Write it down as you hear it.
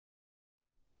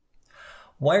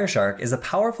Wireshark is a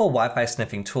powerful Wi-Fi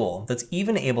sniffing tool that's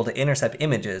even able to intercept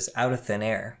images out of thin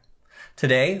air.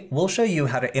 Today, we'll show you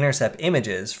how to intercept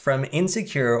images from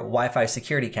insecure Wi-Fi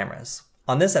security cameras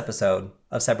on this episode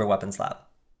of Cyber Weapons Lab.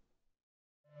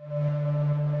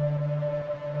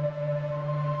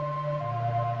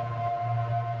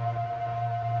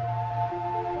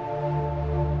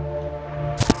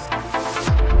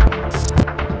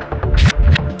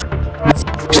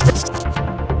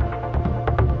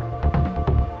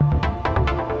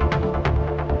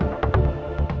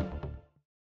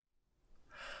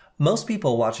 Most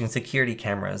people watching security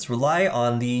cameras rely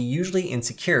on the usually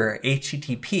insecure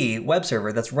HTTP web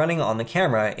server that's running on the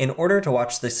camera in order to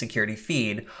watch the security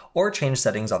feed or change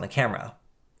settings on the camera.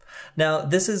 Now,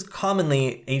 this is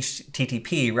commonly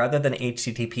HTTP rather than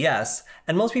HTTPS,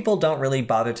 and most people don't really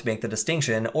bother to make the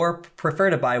distinction or prefer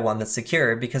to buy one that's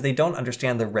secure because they don't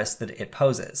understand the risk that it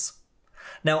poses.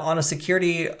 Now, on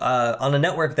a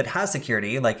network that has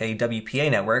security, like a WPA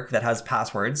network that has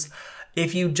passwords,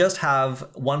 if you just have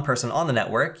one person on the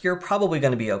network, you're probably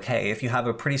going to be okay if you have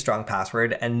a pretty strong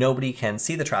password and nobody can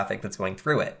see the traffic that's going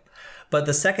through it. But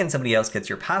the second somebody else gets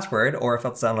your password, or if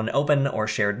it's on an open or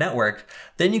shared network,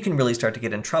 then you can really start to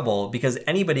get in trouble because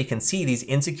anybody can see these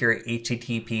insecure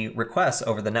HTTP requests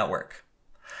over the network.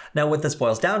 Now, what this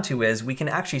boils down to is we can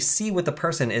actually see what the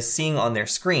person is seeing on their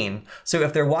screen. So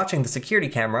if they're watching the security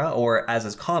camera, or as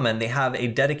is common, they have a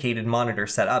dedicated monitor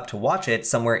set up to watch it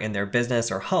somewhere in their business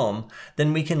or home,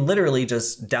 then we can literally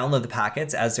just download the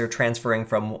packets as they're transferring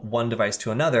from one device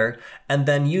to another, and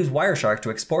then use Wireshark to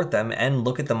export them and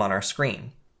look at them on our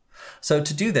screen. So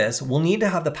to do this, we'll need to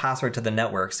have the password to the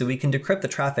network so we can decrypt the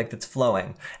traffic that's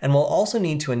flowing. And we'll also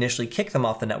need to initially kick them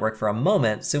off the network for a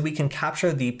moment so we can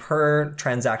capture the per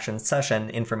transaction session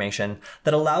information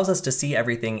that allows us to see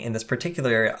everything in this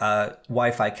particular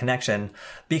Wi-Fi connection.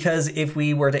 Because if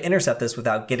we were to intercept this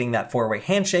without getting that four-way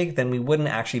handshake, then we wouldn't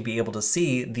actually be able to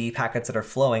see the packets that are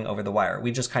flowing over the wire.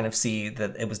 We just kind of see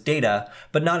that it was data,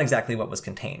 but not exactly what was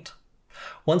contained.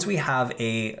 Once we have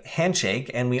a handshake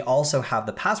and we also have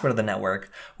the password of the network,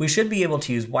 we should be able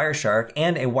to use Wireshark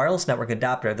and a wireless network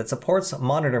adapter that supports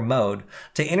monitor mode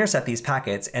to intercept these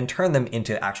packets and turn them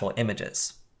into actual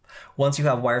images. Once you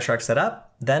have Wireshark set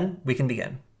up, then we can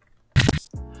begin.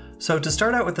 So to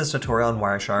start out with this tutorial on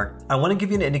Wireshark, I want to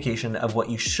give you an indication of what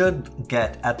you should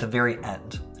get at the very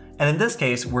end. And in this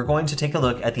case, we're going to take a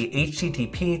look at the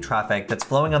HTTP traffic that's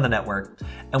flowing on the network.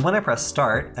 And when I press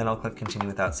start, and I'll click continue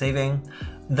without saving,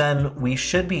 then we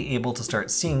should be able to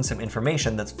start seeing some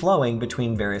information that's flowing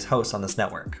between various hosts on this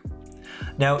network.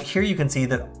 Now here you can see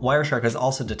that Wireshark has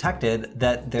also detected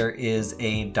that there is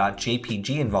a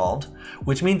 .jpg involved,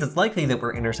 which means it's likely that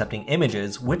we're intercepting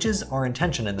images, which is our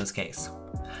intention in this case.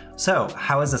 So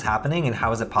how is this happening and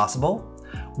how is it possible?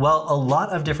 Well, a lot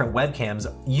of different webcams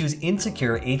use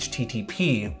insecure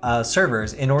HTTP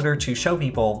servers in order to show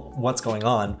people what's going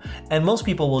on, and most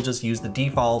people will just use the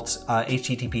default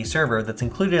HTTP server that's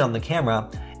included on the camera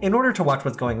in order to watch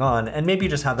what's going on and maybe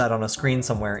just have that on a screen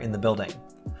somewhere in the building.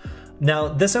 Now,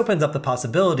 this opens up the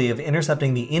possibility of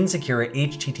intercepting the insecure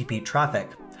HTTP traffic.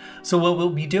 So what we'll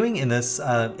be doing in this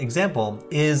example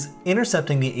is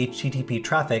intercepting the HTTP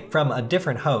traffic from a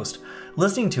different host,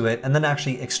 listening to it, and then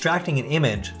actually extracting an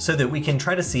image so that we can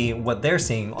try to see what they're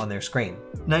seeing on their screen.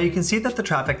 Now you can see that the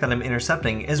traffic that I'm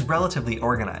intercepting is relatively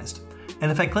organized.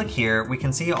 And if I click here, we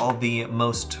can see all the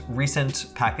most recent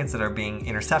packets that are being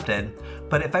intercepted.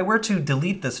 But if I were to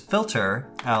delete this filter,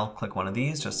 I'll click one of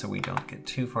these just so we don't get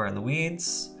too far in the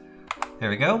weeds. There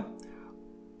we go.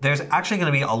 There's actually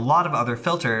going to be a lot of other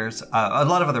filters, a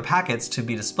lot of other packets to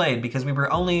be displayed because we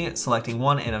were only selecting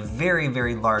one in a very,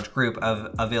 very large group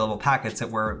of available packets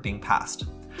that were being passed.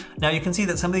 Now you can see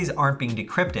that some of these aren't being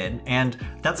decrypted, and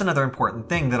that's another important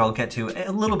thing that I'll get to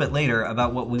a little bit later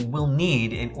about what we will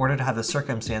need in order to have the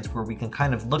circumstance where we can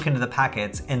kind of look into the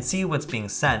packets and see what's being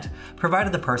sent,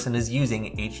 provided the person is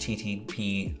using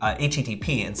HTTP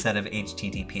instead of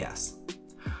HTTPS.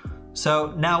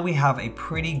 So now we have a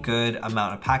pretty good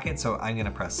amount of packets, so I'm gonna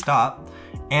press stop.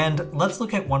 And let's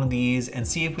look at one of these and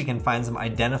see if we can find some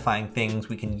identifying things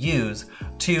we can use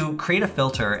to create a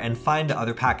filter and find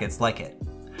other packets like it.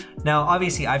 Now,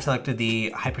 obviously I've selected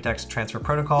the Hypertext Transfer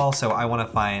Protocol, so I wanna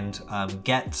find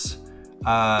get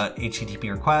HTTP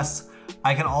requests.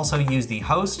 I can also use the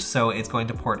host, so it's going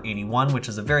to port 81, which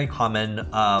is a very common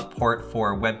port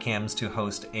for webcams to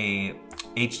host a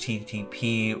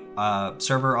HTTP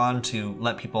server on to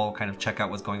let people kind of check out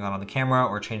what's going on the camera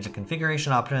or change the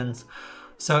configuration options.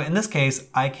 So in this case,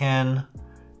 I can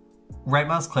right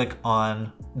mouse click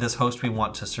on this host we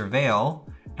want to surveil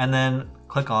and then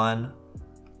click on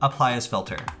Apply as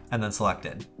Filter and then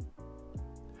Selected.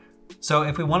 So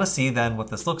if we want to see then what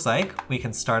this looks like, we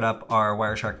can start up our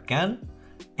Wireshark again,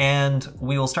 and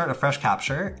we will start a fresh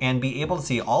capture and be able to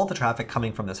see all the traffic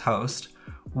coming from this host,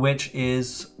 which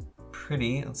is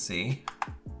pretty, let's see.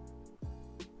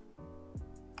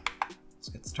 Let's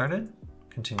get started,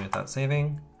 continue without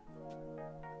saving.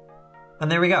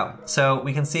 And there we go. So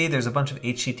we can see there's a bunch of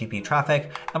HTTP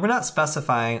traffic, and we're not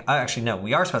specifying, actually no,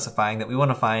 we are specifying that we want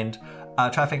to find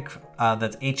traffic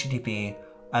that's HTTP,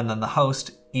 and then the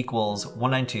host equals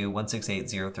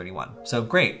 192.168.0.31. So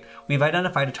great, we've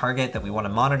identified a target that we want to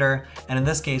monitor, and in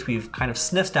this case we've kind of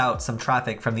sniffed out some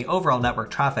traffic from the overall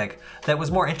network traffic that was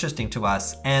more interesting to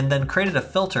us, and then created a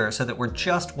filter so that we're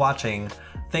just watching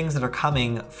things that are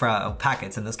coming from,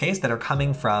 packets in this case, that are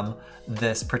coming from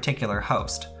this particular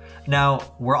host. Now,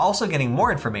 we're also getting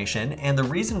more information, and the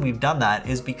reason we've done that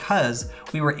is because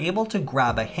we were able to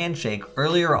grab a handshake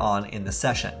earlier on in the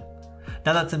session.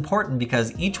 Now that's important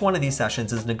because each one of these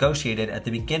sessions is negotiated at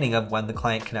the beginning of when the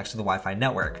client connects to the Wi-Fi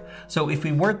network. So if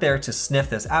we weren't there to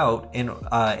sniff this out in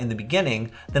the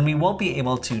beginning, then we won't be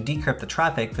able to decrypt the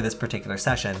traffic for this particular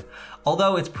session.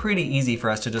 Although it's pretty easy for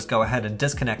us to just go ahead and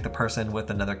disconnect the person with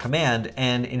another command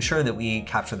and ensure that we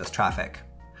capture this traffic.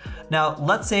 Now,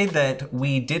 let's say that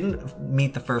we didn't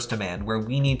meet the first demand where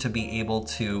we need to be able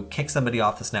to kick somebody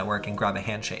off this network and grab a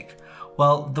handshake.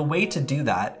 Well, the way to do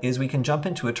that is we can jump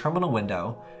into a terminal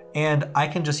window, and I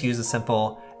can just use a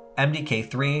simple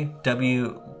MDK3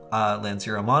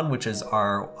 WLAN01, which is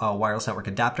our wireless network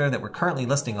adapter that we're currently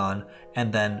listing on,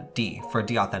 and then D for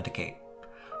deauthenticate.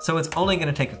 So it's only going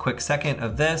to take a quick second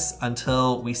of this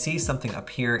until we see something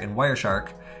appear in Wireshark.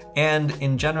 And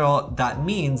in general, that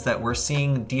means that we're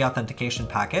seeing deauthentication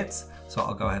packets. So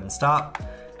I'll go ahead and stop.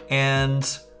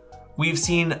 And we've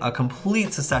seen a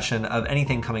complete succession of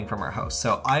anything coming from our host.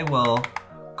 So I will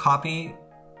copy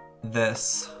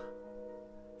this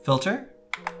filter,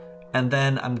 and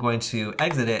then I'm going to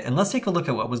exit it. And let's take a look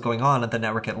at what was going on at the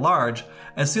network at large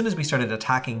as soon as we started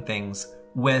attacking things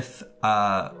with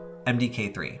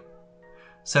MDK3.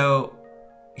 So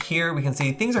here we can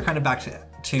see things are kind of back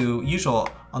to usual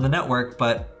on the network,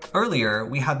 but earlier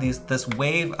we had this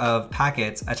wave of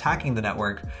packets attacking the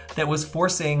network that was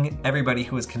forcing everybody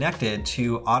who was connected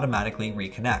to automatically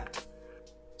reconnect.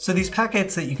 So these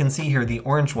packets that you can see here, the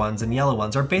orange ones and yellow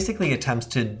ones, are basically attempts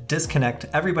to disconnect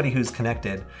everybody who's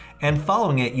connected, and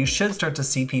following it you should start to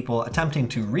see people attempting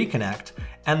to reconnect,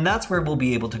 and that's where we'll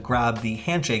be able to grab the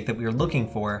handshake that we are looking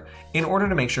for in order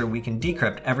to make sure we can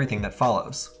decrypt everything that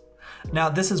follows. Now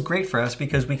this is great for us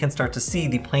because we can start to see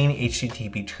the plain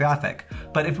HTTP traffic,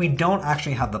 but if we don't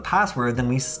actually have the password, then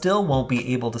we still won't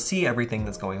be able to see everything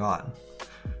that's going on.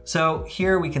 So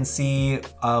here we can see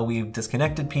we've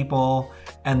disconnected people,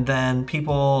 and then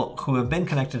people who have been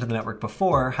connected to the network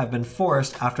before have been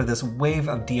forced, after this wave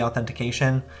of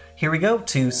deauthentication, here we go,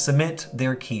 to submit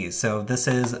their keys. So this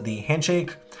is the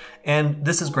handshake, and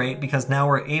this is great because now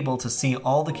we're able to see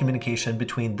all the communication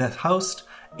between the host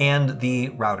and the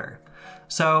router.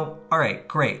 So, all right,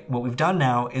 great. What we've done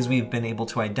now is we've been able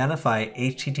to identify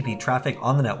HTTP traffic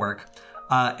on the network.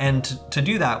 And to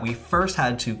do that, we first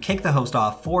had to kick the host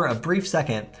off for a brief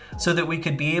second so that we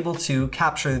could be able to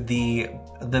capture the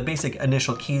basic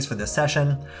initial keys for this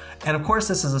session. And of course,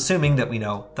 this is assuming that we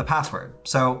know the password.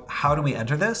 So how do we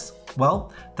enter this?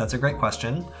 Well, that's a great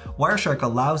question. Wireshark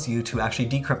allows you to actually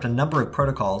decrypt a number of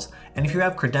protocols, and if you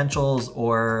have credentials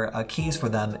or keys for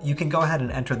them, you can go ahead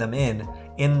and enter them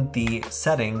in the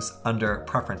settings under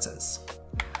preferences.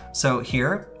 So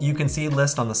here you can see a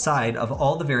list on the side of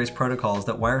all the various protocols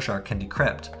that Wireshark can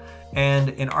decrypt. And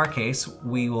in our case,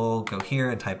 we will go here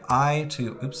and type I,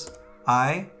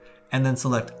 and then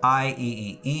select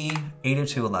IEEE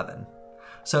 802.11.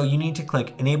 So you need to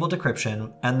click Enable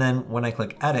Decryption, and then when I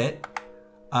click Edit,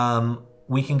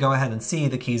 we can go ahead and see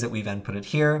the keys that we've inputted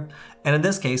here. And in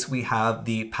this case, we have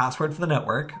the password for the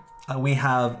network, we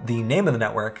have the name of the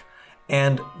network,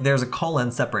 and there's a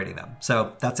colon separating them.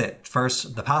 So that's it.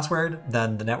 First the password,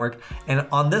 then the network. And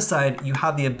on this side, you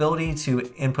have the ability to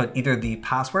input either the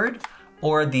password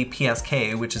or the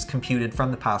PSK, which is computed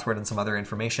from the password and some other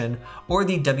information, or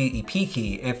the WEP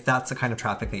key if that's the kind of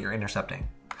traffic that you're intercepting.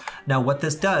 Now what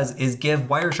this does is give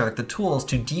Wireshark the tools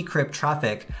to decrypt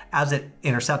traffic as it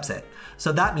intercepts it.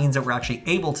 So that means that we're actually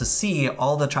able to see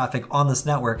all the traffic on this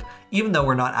network, even though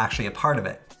we're not actually a part of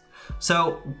it.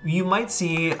 So you might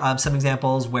see some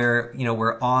examples where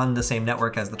we're on the same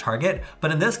network as the target,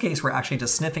 but in this case we're actually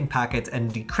just sniffing packets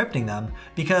and decrypting them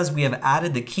because we have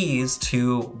added the keys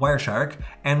to Wireshark,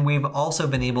 and we've also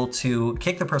been able to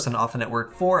kick the person off the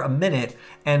network for a minute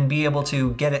and be able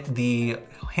to get the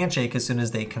handshake as soon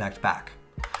as they connect back.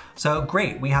 So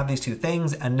great, we have these two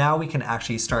things, and now we can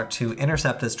actually start to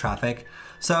intercept this traffic.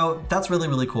 So that's really,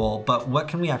 really cool, but what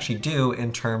can we actually do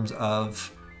in terms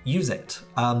of use it?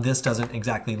 This doesn't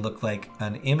exactly look like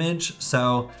an image,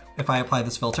 so if I apply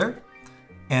this filter,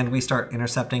 and we start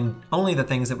intercepting only the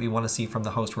things that we want to see from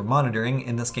the host we're monitoring,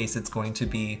 in this case it's going to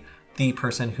be the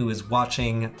person who is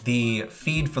watching the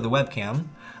feed for the webcam,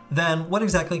 then what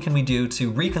exactly can we do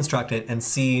to reconstruct it and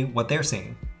see what they're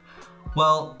seeing?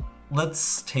 Well,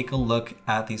 let's take a look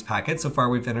at these packets. So far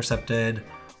we've intercepted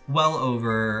well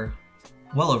over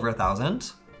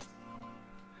 1,000.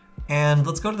 And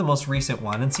let's go to the most recent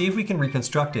one and see if we can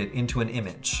reconstruct it into an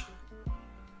image.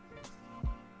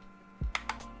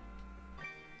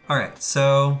 All right,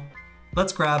 so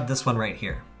let's grab this one right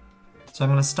here. So I'm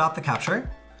going to stop the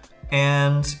capture,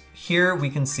 and here we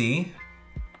can see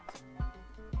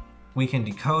we can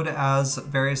decode as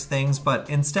various things, but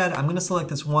instead I'm going to select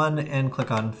this one and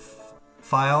click on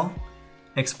File,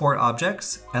 Export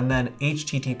Objects, and then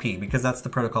HTTP, because that's the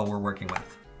protocol we're working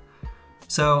with.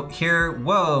 So here,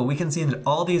 whoa, we can see that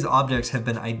all these objects have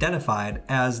been identified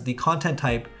as the content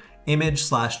type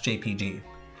image/JPG.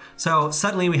 So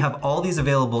suddenly we have all these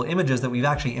available images that we've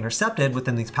actually intercepted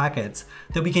within these packets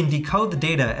that we can decode the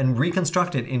data and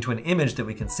reconstruct it into an image that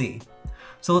we can see.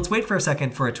 So let's wait for a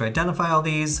second for it to identify all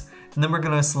these, and then we're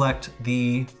going to select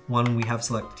the one we have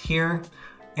selected here.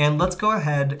 And let's go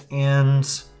ahead and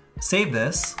save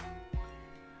this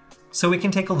so we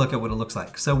can take a look at what it looks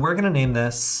like. So we're going to name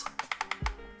this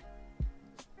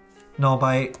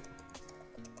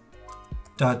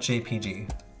nullbyte.jpg.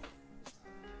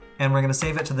 And we're going to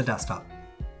save it to the desktop.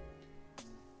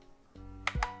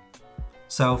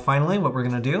 So finally, what we're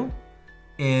going to do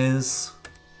is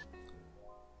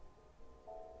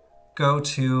go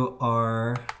to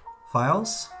our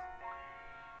files.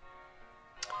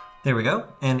 There we go.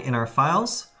 And in our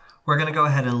files, we're going to go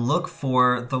ahead and look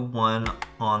for the one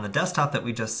on the desktop that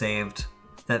we just saved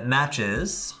that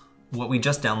matches what we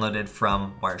just downloaded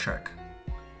from Wireshark.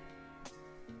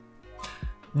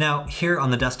 Now here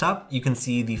on the desktop, you can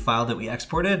see the file that we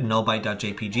exported,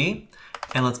 nullbyte.jpg,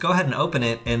 and let's go ahead and open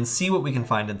it and see what we can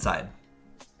find inside.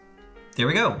 There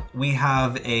we go. We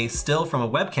have a still from a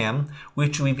webcam,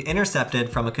 which we've intercepted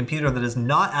from a computer that is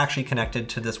not actually connected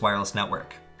to this wireless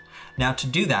network. Now to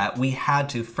do that, we had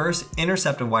to first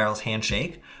intercept a wireless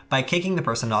handshake by kicking the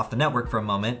person off the network for a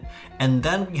moment, and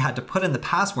then we had to put in the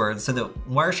password so that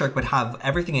Wireshark would have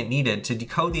everything it needed to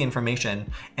decode the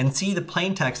information and see the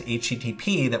plain text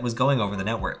HTTP that was going over the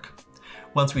network.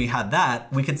 Once we had that,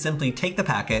 we could simply take the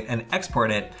packet and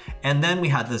export it, and then we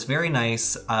had this very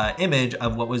nice image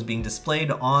of what was being displayed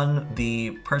on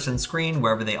the person's screen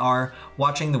wherever they are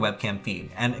watching the webcam feed.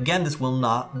 And again, this will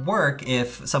not work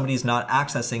if somebody's not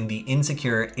accessing the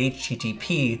insecure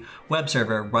HTTP web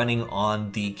server running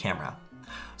on the camera.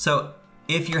 So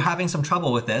if you're having some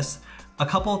trouble with this, a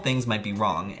couple of things might be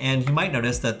wrong, and you might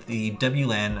notice that the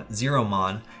WLAN 0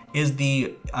 mon is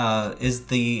the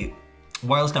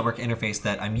wireless network interface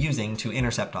that I'm using to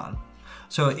intercept on.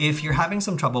 So if you're having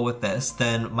some trouble with this,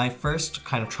 then my first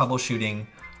kind of troubleshooting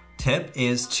tip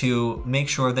is to make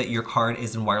sure that your card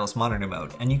is in wireless monitor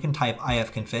mode. And you can type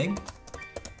ifconfig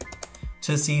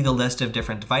to see the list of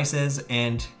different devices.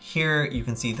 And here you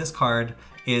can see this card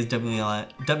is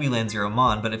WLAN 0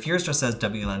 mon, but if yours just says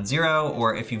WLAN 0,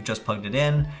 or if you've just plugged it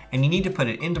in and you need to put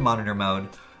it into monitor mode,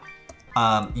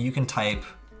 you can type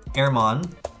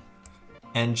airmon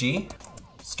ng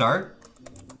start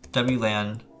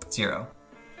WLAN 0.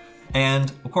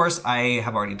 And of course I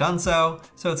have already done so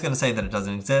it's going to say that it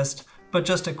doesn't exist, but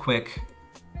just a quick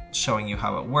showing you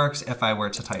how it works. If I were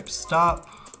to type stop,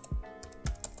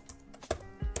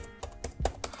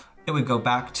 it would go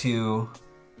back to,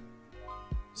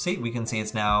 see, we can see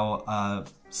it's now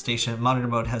station monitor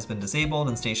mode has been disabled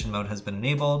and station mode has been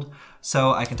enabled.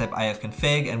 So I can type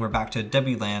ifconfig and we're back to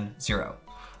WLAN 0.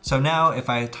 So now if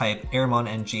I type airmon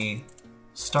ng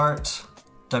start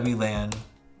WLAN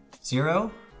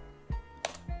 0,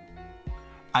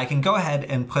 I can go ahead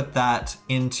and put that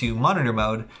into monitor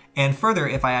mode. And further,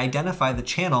 if I identify the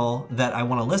channel that I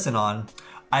want to listen on,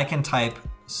 I can type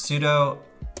sudo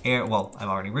air, well, I'm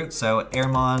already root, so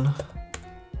airmon,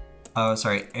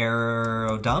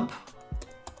 aerodump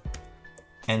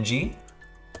ng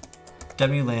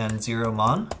WLAN 0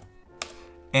 mon.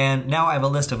 And now I have a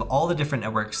list of all the different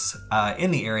networks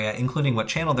in the area, including what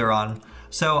channel they're on.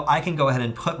 So I can go ahead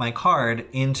and put my card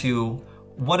into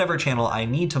whatever channel I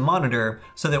need to monitor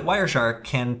so that Wireshark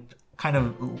can kind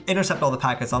of intercept all the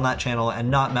packets on that channel and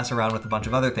not mess around with a bunch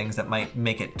of other things that might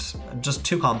make it just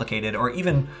too complicated or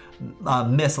even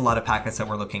miss a lot of packets that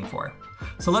we're looking for.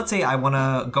 So let's say I want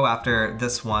to go after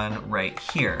this one right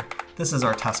here. This is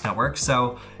our test network.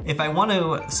 So if I want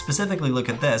to specifically look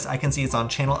at this, I can see it's on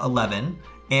channel 11,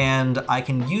 and I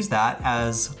can use that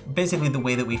as basically the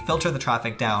way that we filter the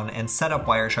traffic down and set up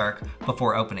Wireshark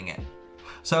before opening it.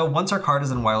 So once our card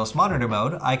is in wireless monitor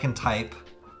mode, I can type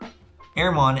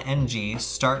airmon ng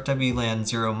start WLAN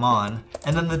 0 mon,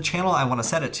 and then the channel I want to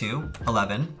set it to,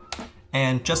 11.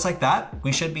 And just like that,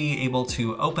 we should be able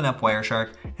to open up Wireshark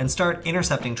and start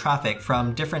intercepting traffic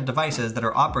from different devices that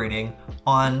are operating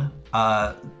on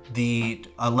the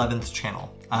 11th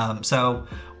channel. So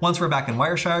once we're back in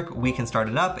Wireshark, we can start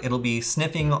it up. It'll be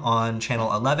sniffing on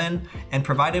channel 11, and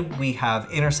provided we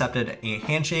have intercepted a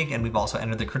handshake and we've also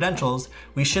entered the credentials,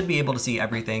 we should be able to see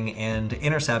everything and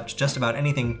intercept just about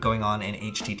anything going on in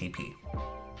HTTP.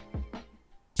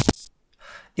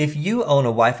 If you own a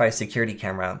Wi-Fi security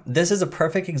camera, this is a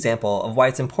perfect example of why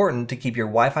it's important to keep your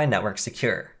Wi-Fi network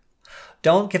secure.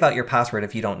 Don't give out your password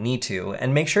if you don't need to,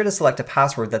 and make sure to select a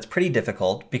password that's pretty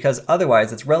difficult, because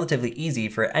otherwise it's relatively easy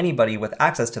for anybody with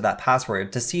access to that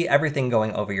password to see everything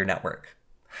going over your network.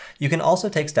 You can also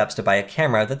take steps to buy a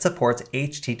camera that supports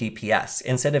HTTPS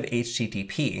instead of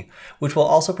HTTP, which will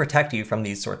also protect you from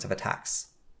these sorts of attacks.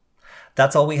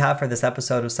 That's all we have for this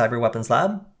episode of Cyber Weapons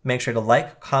Lab. Make sure to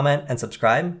like, comment, and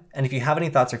subscribe. And if you have any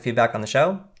thoughts or feedback on the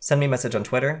show, send me a message on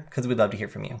Twitter, because we'd love to hear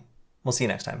from you. We'll see you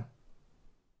next time.